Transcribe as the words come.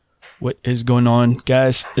What is going on,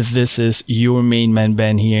 guys? This is your main man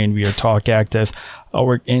Ben here, and we are Talk Active. I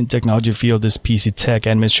work in technology field as PC tech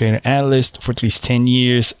administrator analyst for at least 10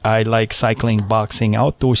 years. I like cycling, boxing,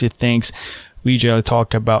 outdoorsy things. We generally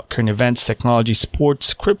talk about current events, technology,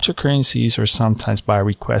 sports, cryptocurrencies, or sometimes by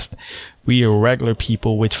request. We are regular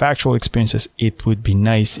people with factual experiences. It would be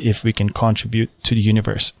nice if we can contribute to the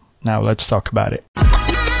universe. Now let's talk about it.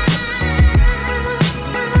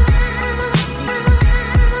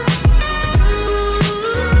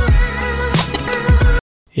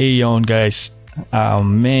 Hey yon guys,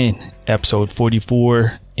 episode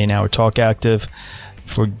 44 in our Talk Active.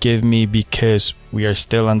 Forgive me because we are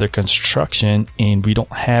still under construction and we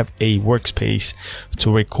don't have a workspace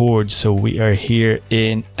to record, so we are here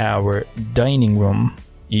in our dining room.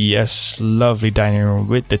 Yes, lovely dining room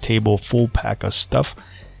with the table full pack of stuff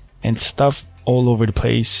and stuff all over the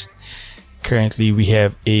place. Currently we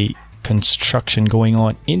have a construction going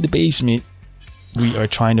on in the basement. We are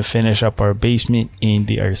trying to finish up our basement and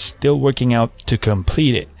they are still working out to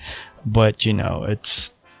complete it. But you know,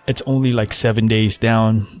 it's only like 7 days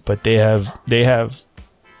down, but they have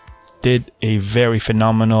did a very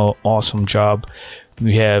phenomenal, awesome job.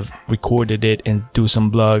 We have recorded it and do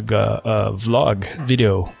some vlog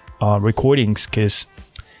video recordings, because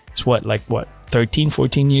it's 13,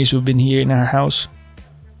 14 years we've been here in our house.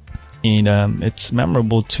 And it's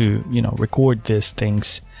memorable to, record these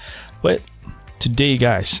things. But today,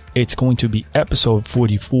 guys, it's going to be episode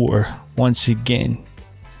 44. Once again,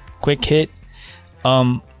 quick hit.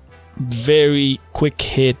 Very quick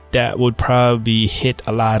hit that would probably hit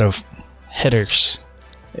a lot of hitters.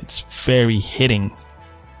 It's very hitting.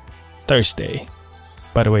 Thursday.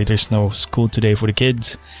 By the way, there's no school today for the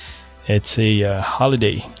kids. It's a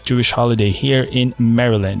holiday, Jewish holiday here in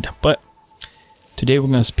Maryland. But today we're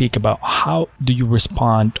going to speak about how do you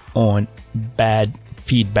respond on bad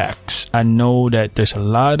feedbacks. I know that there's a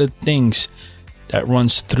lot of things that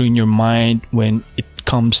runs through in your mind when it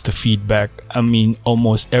comes to feedback. I mean,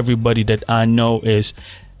 almost everybody that I know is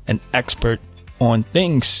an expert on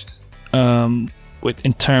things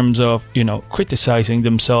in terms of, criticizing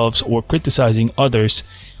themselves or criticizing others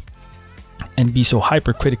and be so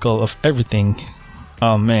hypercritical of everything.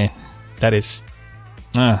 Oh man, that is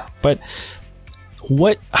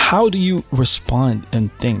but how do you respond in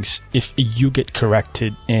things if you get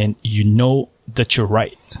corrected and you know that you're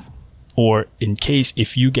right? Or in case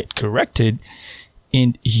if you get corrected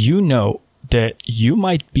and you know that you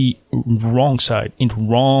might be wrong side of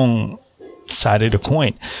the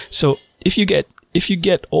coin. So if you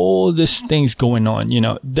get all these things going on,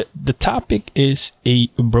 the topic is a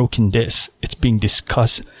broken disc. It's being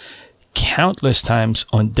discussed countless times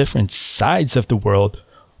on different sides of the world,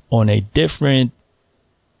 on a different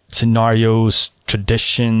scenarios,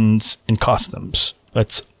 traditions, and customs.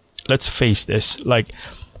 Let's face this. Like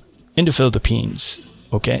in the Philippines,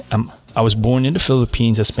 okay, I was born in the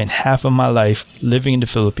Philippines. I spent half of my life living in the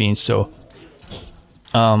Philippines, so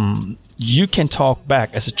you can talk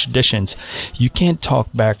back as a traditions. You can't talk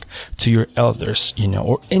back to your elders,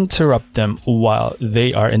 or interrupt them while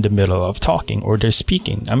they are in the middle of talking or they're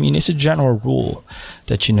speaking. I mean, it's a general rule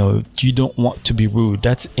that, you don't want to be rude.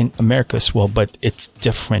 That's in America as well, but it's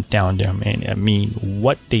different down there, man. I mean,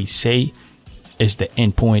 what they say is the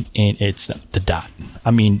end point and it's the dot.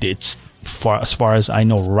 I mean, it's as far as I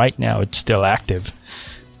know right now, it's still active.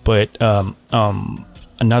 But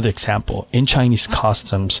another example, in Chinese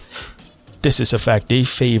customs, this is a fact. They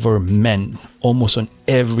favor men almost on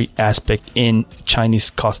every aspect in Chinese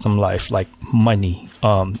custom life, like money,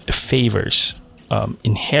 favors,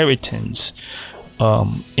 inheritance,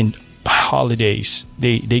 in holidays.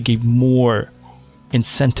 They give more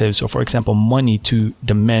incentives, or for example, money to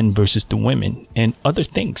the men versus the women, and other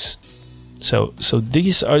things. So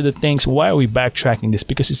these are the things. Why are we backtracking this?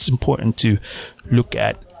 Because it's important to look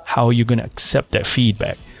at how you're gonna accept that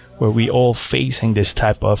feedback, where we all facing this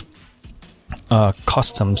type of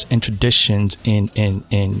customs and traditions and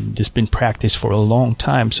this been practiced for a long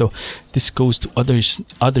time. So this goes to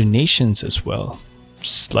other nations as well,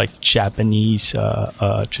 just like Japanese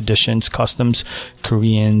traditions, customs,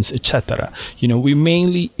 Koreans, etc. We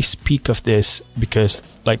mainly speak of this because,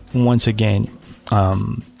 like, once again,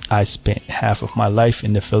 I spent half of my life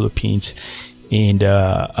in the Philippines and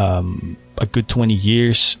a good 20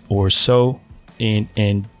 years or so, and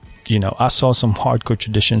I saw some hardcore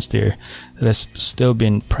traditions there that's still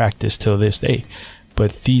been practiced till this day.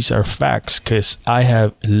 But these are facts because I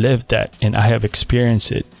have lived that and I have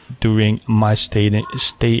experienced it during my stay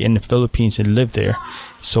in the Philippines and lived there.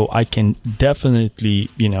 So I can definitely,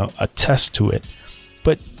 attest to it.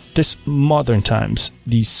 But this modern times,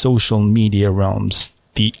 these social media realms,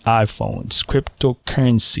 the iPhones,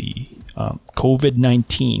 cryptocurrency,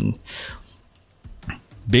 COVID-19,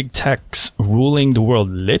 big tech's ruling the world,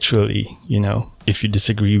 literally. If you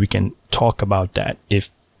disagree, we can talk about that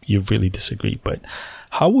if you really disagree. But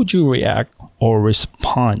how would you react or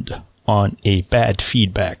respond on a bad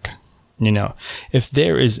feedback? If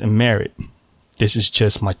there is a merit, this is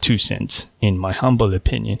just my 2 cents in my humble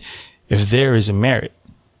opinion. If there is a merit,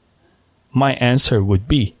 my answer would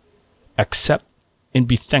be accept and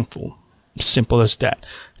be thankful. Simple as that.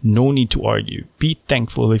 No need to argue. Be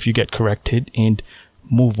thankful if you get corrected and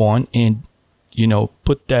move on and,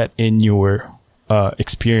 put that in your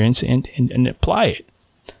experience and apply it.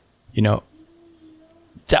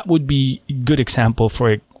 That would be a good example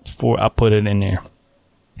for I'll put it in there.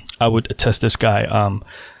 I would attest this guy.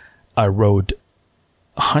 I rode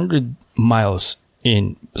 100 miles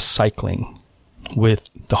in cycling with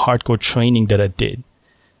the hardcore training that I did,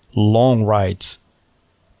 long rides,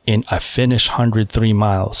 and I finished 103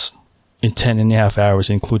 miles in 10.5 hours,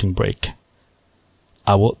 including break.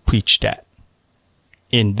 I will preach that.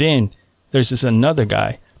 And then there's this another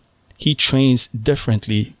guy. He trains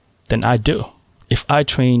differently than I do. If I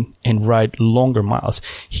train and ride longer miles,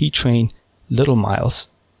 he train little miles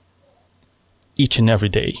each and every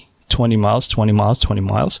day. 20 miles, 20 miles, 20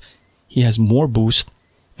 miles. He has more boost.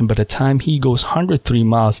 And by the time he goes 103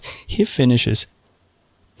 miles, he finishes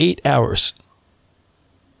 8 hours.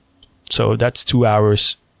 So that's 2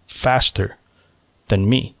 hours faster than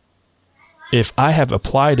me. If I have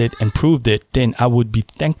applied it and proved it, then I would be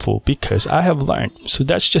thankful because I have learned. So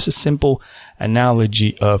that's just a simple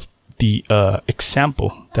analogy of the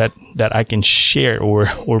example that I can share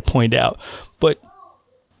or point out. But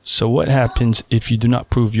so what happens if you do not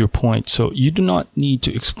prove your point? So you do not need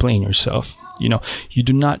to explain yourself. You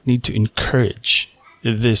do not need to encourage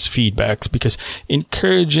this feedbacks, because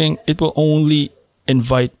encouraging, it will only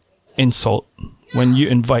invite insult. When you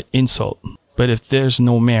invite insult, but if there's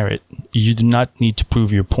no merit, you do not need to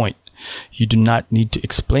prove your point. You do not need to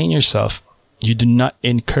explain yourself. You do not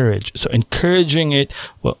encourage. So encouraging it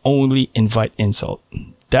will only invite insult.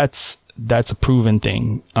 That's a proven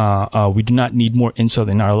thing. We do not need more insult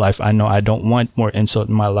in our life. I know I don't want more insult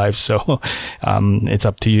in my life. So, it's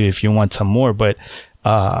up to you if you want some more, but,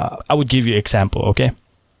 I would give you an example. Okay.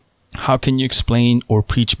 How can you explain or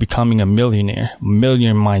preach becoming a millionaire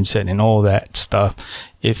mindset and all that stuff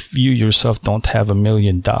if you yourself don't have $1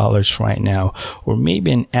 million right now, or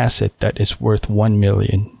maybe an asset that is worth 1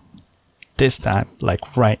 million this time,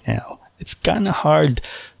 like right now? It's kind of hard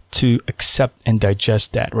to accept and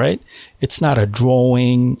digest that, right? It's not a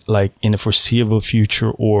drawing like in the foreseeable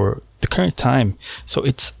future or the current time. So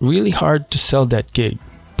it's really hard to sell that gig,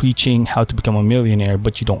 preaching how to become a millionaire,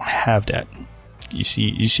 but you don't have that. You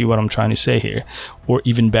see what I'm trying to say here? Or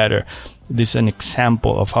even better, this is an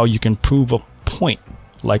example of how you can prove a point,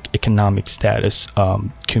 like economic status,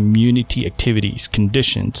 community activities,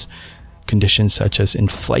 conditions such as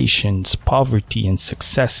inflation, poverty, and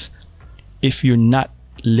success. If you're not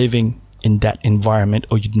living in that environment,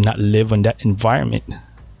 or you do not live in that environment,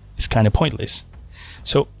 it's kind of pointless.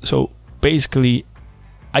 So basically,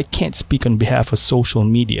 I can't speak on behalf of social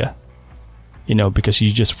media, because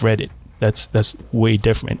you just read it. That's way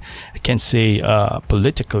different. I can't say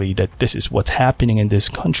politically that this is what's happening in this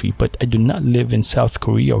country, but I do not live in South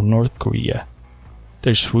Korea or North Korea.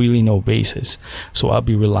 There's really no basis. So I'll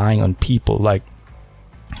be relying on people like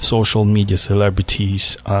social media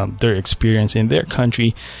celebrities, their experience in their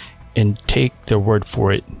country, and take their word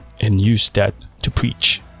for it and use that to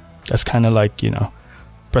preach. That's kind of like,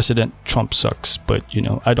 President Trump sucks, but,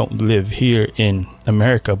 I don't live here in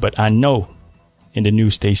America, but I know in the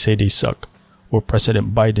news they say they suck, or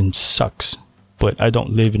President Biden sucks, but I don't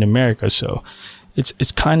live in America. So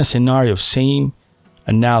it's kind of scenario, same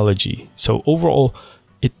analogy. So overall,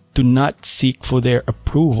 do not seek for their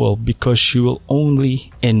approval, because you will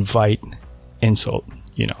only invite insult.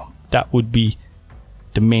 That would be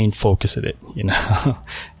the main focus of it.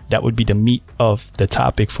 That would be the meat of the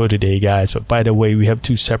topic for today, guys. But by the way, we have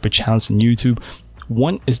 2 separate channels on YouTube.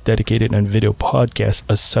 One is dedicated on video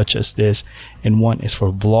podcasts such as this, and one is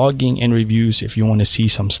for vlogging and reviews if you want to see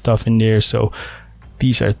some stuff in there. So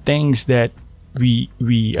these are things that we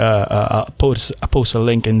post a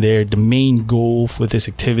link in there. The main goal for these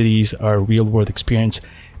activities are real world experience.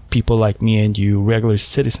 People like me and you, regular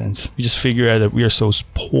citizens, we just figure out that we are so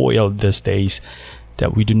spoiled these days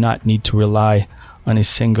that we do not need to rely on a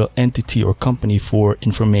single entity or company for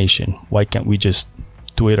information. Why can't we just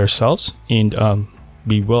do it ourselves and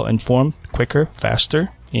be well informed, quicker, faster,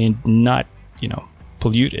 and not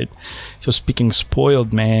polluted? So speaking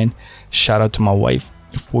spoiled, man, shout out to my wife.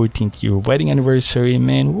 14th year wedding anniversary,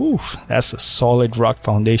 man. Woo, that's a solid rock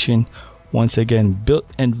foundation. Once again, built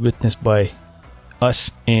and witnessed by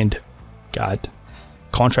us and God.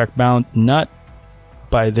 Contract bound, not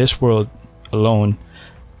by this world alone,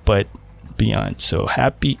 but beyond. So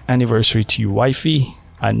happy anniversary to you, wifey.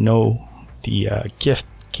 I know the gift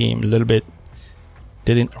came a little bit,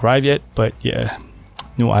 didn't arrive yet, but yeah,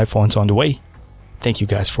 new iPhone's on the way. Thank you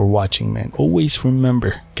guys for watching, man. Always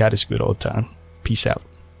remember, God is good all the time. Peace out.